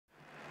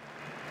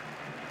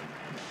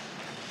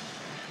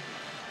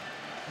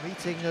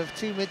Meeting of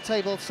two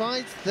mid-table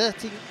sides,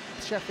 13th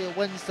Sheffield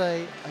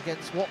Wednesday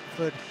against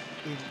Watford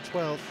in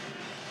 12th.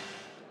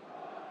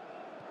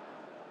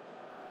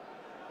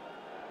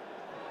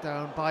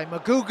 Down by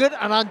McGugan,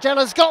 and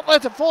Angella's got there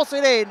to force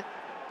it in.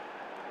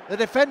 The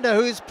defender,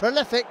 who is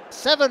prolific,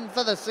 7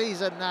 for the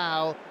season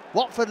now.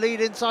 Watford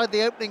lead inside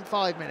the opening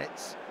 5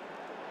 minutes.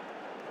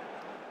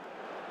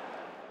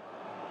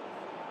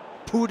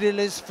 Pudil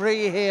is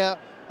free here,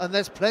 and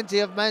there's plenty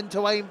of men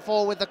to aim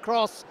for with the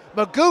cross.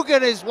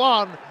 McGugan is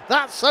one.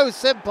 That's so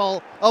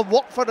simple. And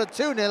Watford are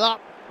 2-0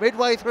 up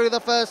midway through the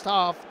first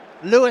half.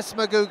 Lewis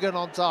McGugan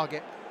on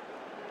target.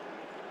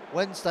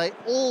 Wednesday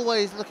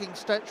always looking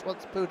stretched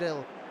once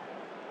Pudil.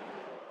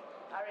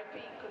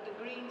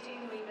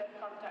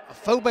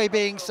 Afobe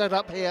being set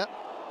up here.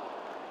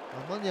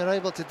 And you're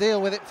able to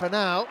deal with it for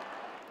now.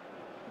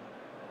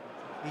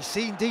 He's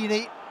seen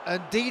Deeney,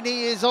 and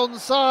Deeney is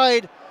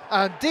onside.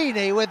 And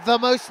Deeney, with the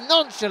most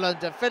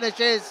nonchalant of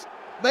finishes,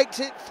 makes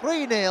it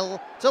 3-0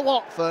 to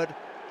Watford.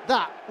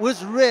 That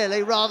was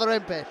really rather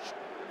impish.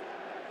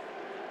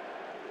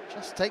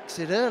 Just takes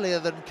it earlier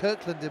than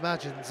Kirkland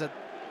imagines. And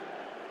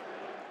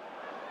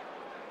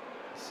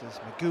this is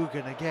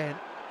McGugan again,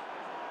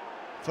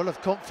 full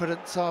of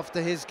confidence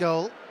after his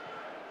goal.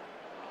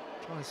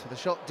 Tries for the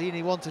shot.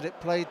 Deeney wanted it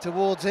played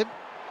towards him.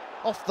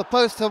 Off the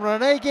post from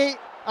Ranegi,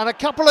 and a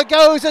couple of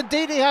goes, and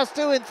Deeney has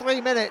 2 in 3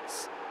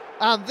 minutes.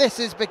 And this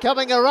is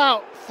becoming a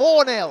rout,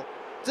 4-0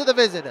 to the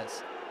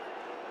visitors.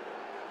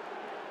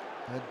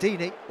 And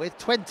Deeney with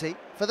 20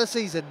 for the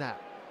season now.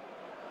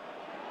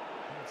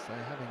 So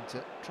having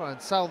to try and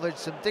salvage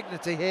some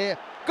dignity here.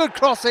 Good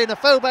cross in,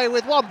 Afobe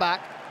with one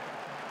back.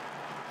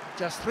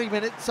 Just 3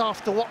 minutes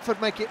after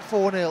Watford make it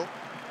 4-0.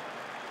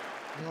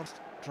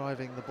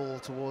 Driving the ball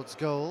towards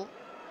goal.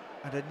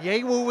 And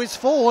Nyewu is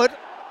forward.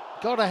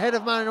 Got ahead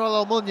of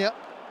Manuel Almunia,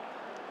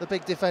 the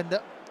big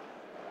defender.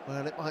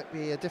 Well, it might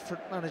be a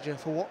different manager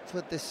for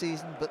Watford this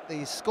season, but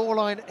the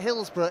scoreline at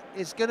Hillsborough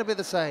is going to be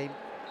the same.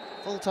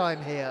 Full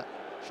time here.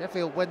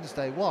 Sheffield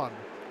Wednesday 1,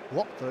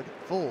 Watford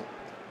 4.